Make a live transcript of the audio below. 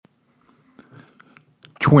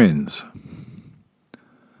Twins.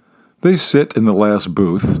 They sit in the last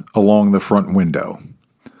booth along the front window.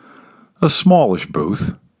 A smallish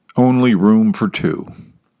booth, only room for two.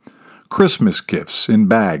 Christmas gifts in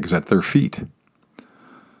bags at their feet.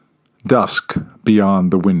 Dusk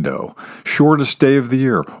beyond the window. Shortest day of the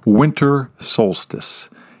year. Winter solstice.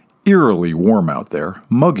 Eerily warm out there.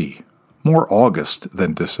 Muggy. More August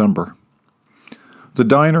than December. The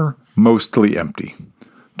diner mostly empty.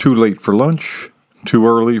 Too late for lunch. Too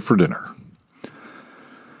early for dinner.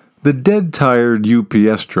 The dead-tired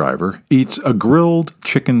UPS driver eats a grilled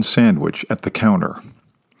chicken sandwich at the counter.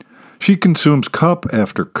 She consumes cup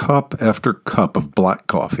after cup after cup of black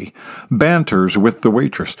coffee, banters with the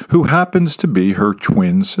waitress, who happens to be her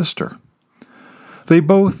twin sister. They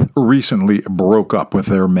both recently broke up with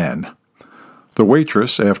their men. The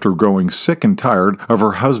waitress, after growing sick and tired of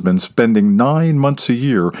her husband spending 9 months a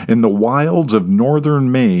year in the wilds of northern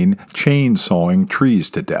Maine chainsawing trees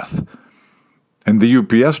to death. And the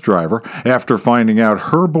UPS driver, after finding out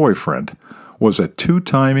her boyfriend was a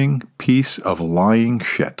two-timing piece of lying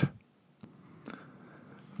shit.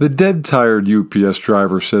 The dead-tired UPS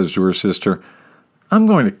driver says to her sister, "I'm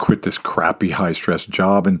going to quit this crappy high-stress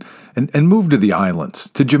job and move to the islands,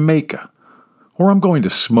 to Jamaica. Or I'm going to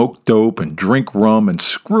smoke dope and drink rum and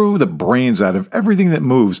screw the brains out of everything that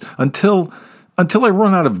moves until I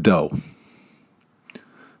run out of dough."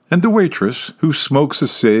 And the waitress, who smokes a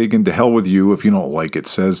cig and to hell with you if you don't like it,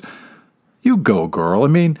 says, "You go, girl. I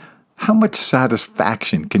mean, how much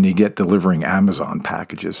satisfaction can you get delivering Amazon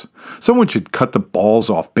packages? Someone should cut the balls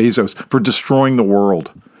off Bezos for destroying the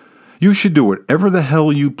world. You should do whatever the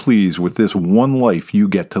hell you please with this one life you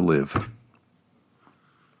get to live."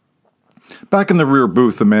 Back in the rear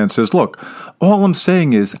booth, the man says, "Look, all I'm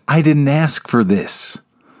saying is I didn't ask for this."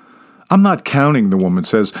 "I'm not counting," the woman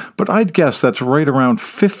says, "but I'd guess that's right around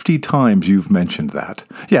 50 times you've mentioned that."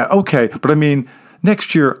 "Yeah, okay, but I mean,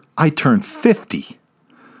 next year I turn 50.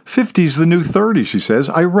 50's the new 30, she says.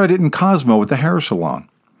 "I read it in Cosmo at the hair salon."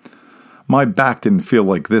 "My back didn't feel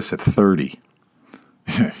like this at 30.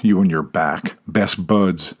 "You and your back, best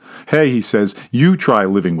buds. "Hey," he says, "you try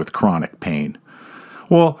living with chronic pain."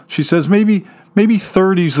 "Well," she says, maybe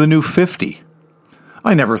 30's the new 50.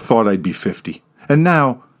 "I never thought I'd be 50. And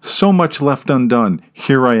now, so much left undone,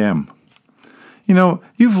 here I am." "You know,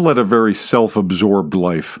 you've led a very self-absorbed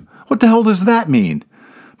life." "What the hell does that mean?"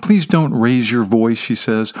 "Please don't raise your voice," she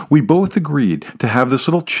says. "We both agreed to have this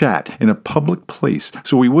little chat in a public place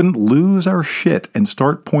so we wouldn't lose our shit and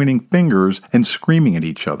start pointing fingers and screaming at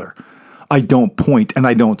each other." "I don't point and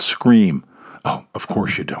I don't scream." "Oh, of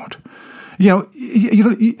course you don't. You know,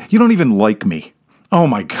 you don't even like me." "Oh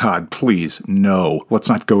my God, please, no, let's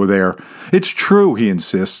not go there." "It's true," he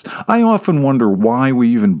insists. "I often wonder why we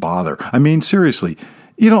even bother. I mean, seriously,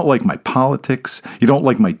 you don't like my politics. You don't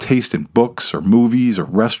like my taste in books or movies or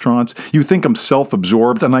restaurants. You think I'm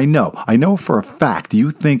self-absorbed, and I know for a fact you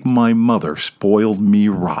think my mother spoiled me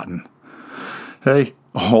rotten." "Hey,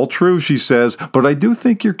 all true," she says, "but I do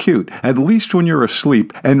think you're cute, at least when you're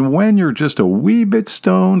asleep, and when you're just a wee bit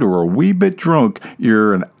stoned or a wee bit drunk,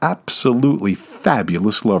 you're an absolutely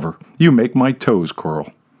fabulous lover. You make my toes curl."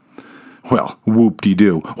 "Well,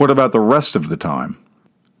 whoop-de-doo. What about the rest of the time?"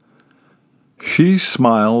 She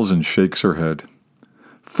smiles and shakes her head.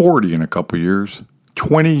 40 in a couple years.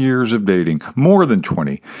 20 years of dating. More than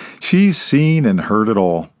 20. She's seen and heard it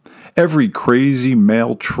all. Every crazy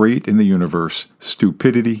male trait in the universe.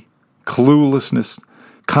 Stupidity, cluelessness,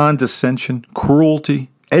 condescension, cruelty,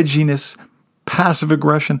 edginess, passive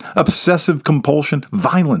aggression, obsessive compulsion,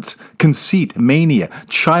 violence, conceit, mania,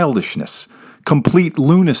 childishness, complete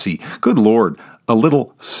lunacy. Good Lord, a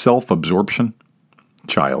little self-absorption.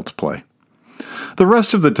 Child's play. "The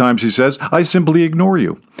rest of the time," she says, "I simply ignore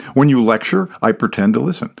you. When you lecture, I pretend to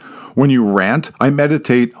listen. When you rant, I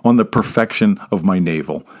meditate on the perfection of my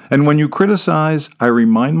navel. And when you criticize, I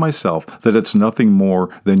remind myself that it's nothing more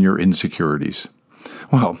than your insecurities."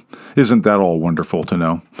 Well, isn't that all wonderful to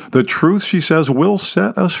know? The truth, she says, will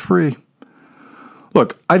set us free.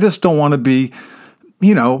 "Look, I just don't want to be,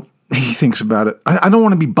 he thinks about it, I don't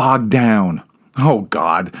want to be bogged down." "Oh,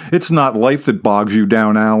 God, it's not life that bogs you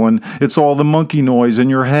down, Allan. It's all the monkey noise in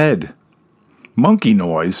your head." "Monkey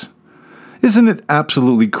noise? Isn't it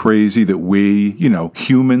absolutely crazy that we,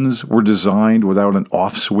 humans, were designed without an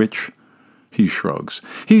off switch?" He shrugs.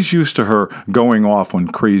 He's used to her going off on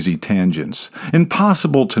crazy tangents.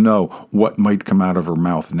 Impossible to know what might come out of her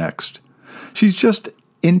mouth next. She's just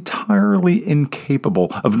entirely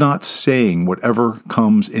incapable of not saying whatever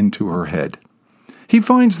comes into her head. He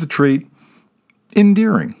finds the trait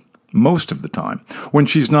endearing, Most of the time, when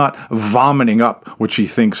she's not vomiting up what she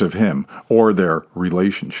thinks of him or their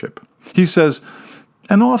relationship. He says,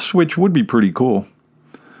 an off switch would be pretty cool.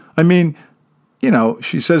 I mean,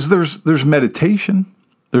 she says there's meditation,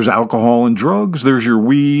 there's alcohol and drugs, there's your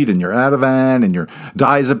weed and your Ativan and your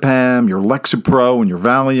diazepam, your Lexapro and your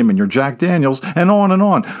Valium and your Jack Daniels, and on and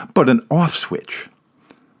on. But an off switch,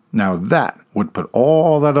 now that would put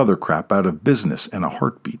all that other crap out of business in a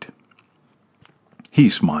heartbeat. He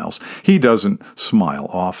smiles. He doesn't smile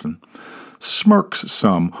often. Smirks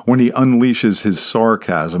some when he unleashes his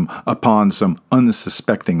sarcasm upon some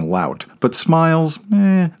unsuspecting lout, but smiles,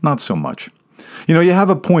 not so much. You have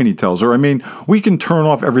a point, he tells her. I mean, we can turn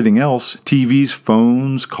off everything else, TVs,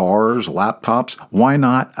 phones, cars, laptops. Why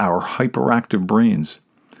not our hyperactive brains?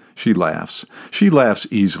 She laughs. She laughs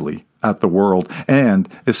easily at the world and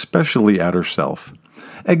especially at herself.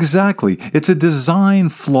 Exactly. It's a design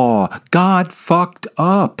flaw. God fucked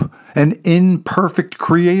up. An imperfect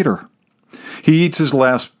creator. He eats his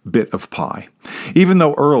last bit of pie, even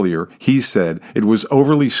though earlier he said it was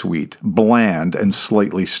overly sweet, bland, and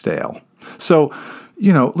slightly stale. So,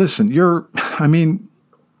 listen, you're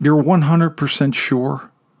 100% sure?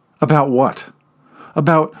 About what?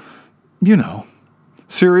 About,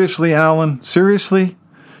 seriously, Allan? Seriously?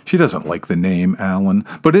 She doesn't like the name Allan,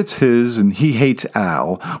 but it's his, and he hates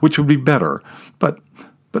Al, which would be better, but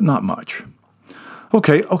not much.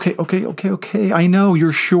 Okay. I know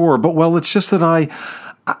you're sure, but it's just that I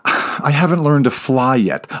haven't learned to fly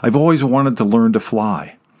yet. I've always wanted to learn to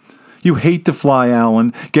fly. You hate to fly,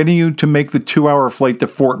 Allan. Getting you to make the 2-hour flight to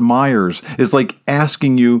Fort Myers is like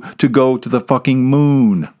asking you to go to the fucking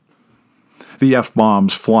moon. The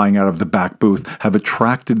F-bombs flying out of the back booth have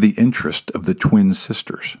attracted the interest of the twin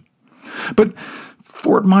sisters. But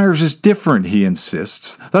Fort Myers is different, he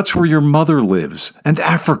insists. That's where your mother lives. And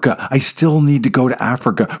Africa. I still need to go to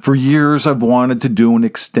Africa. For years I've wanted to do an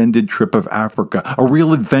extended trip of Africa, a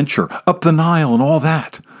real adventure, up the Nile and all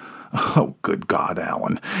that. Oh, good God,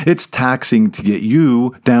 Allan. It's taxing to get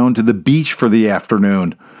you down to the beach for the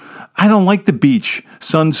afternoon. I don't like the beach.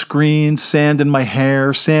 Sunscreen, sand in my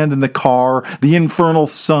hair, sand in the car, the infernal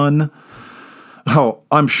sun. Oh,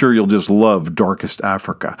 I'm sure you'll just love darkest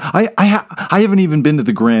Africa. I haven't even been to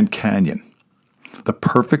the Grand Canyon. The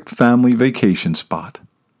perfect family vacation spot.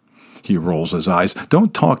 He rolls his eyes.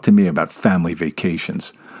 Don't talk to me about family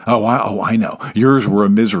vacations. I know. Yours were a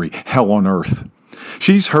misery, hell on earth.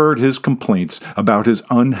 She's heard his complaints about his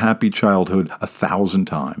unhappy childhood 1,000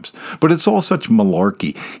 times. But it's all such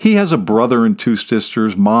malarkey. He has a brother and 2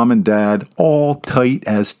 sisters, mom and dad, all tight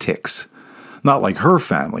as ticks. Not like her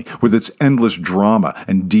family, with its endless drama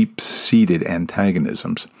and deep-seated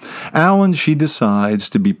antagonisms. Allan, she decides,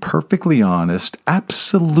 to be perfectly honest,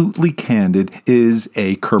 absolutely candid, is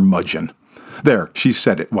a curmudgeon. There, she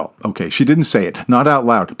said it. Well, okay, she didn't say it, not out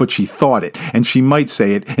loud, but she thought it, and she might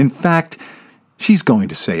say it. In fact, she's going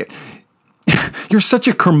to say it. You're such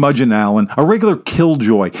a curmudgeon, Allan, a regular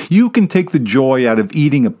killjoy. You can take the joy out of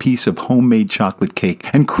eating a piece of homemade chocolate cake.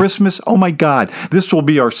 And Christmas, oh my God, this will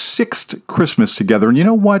be our 6th Christmas together. And you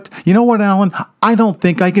know what? Allan? I don't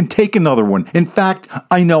think I can take another one. In fact,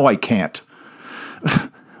 I know I can't.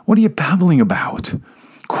 What are you babbling about?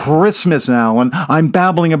 Christmas, Allan. I'm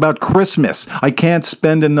babbling about Christmas. I can't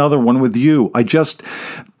spend another one with you. I just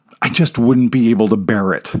wouldn't be able to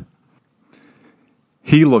bear it.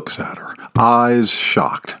 He looks at her, eyes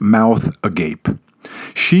shocked, mouth agape.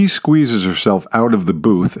 She squeezes herself out of the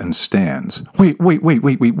booth and stands. Wait,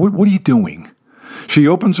 what are you doing? She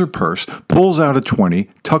opens her purse, pulls out a 20,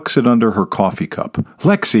 tucks it under her coffee cup.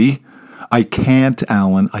 Lexi, I can't,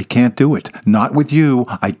 Allan. I can't do it. Not with you.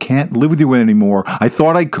 I can't live with you anymore. I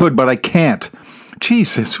thought I could, but I can't.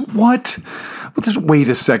 Jesus, what? Wait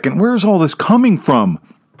a second. Where's all this coming from?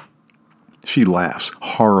 She laughs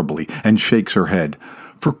horribly and shakes her head.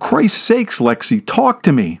 For Christ's sakes, Lexi, talk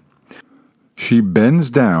to me. She bends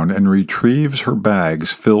down and retrieves her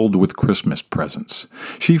bags filled with Christmas presents.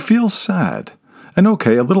 She feels sad and,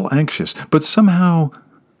 a little anxious, but somehow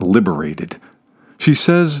liberated. She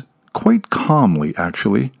says, quite calmly,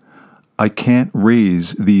 actually, I can't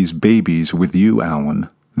raise these babies with you, Allan.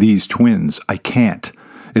 These twins. I can't.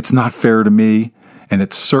 It's not fair to me, and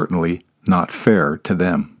it's certainly not fair to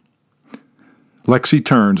them. Lexi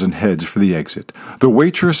turns and heads for the exit. The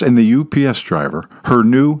waitress and the UPS driver, her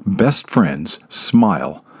new best friends,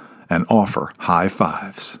 smile and offer high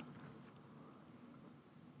fives.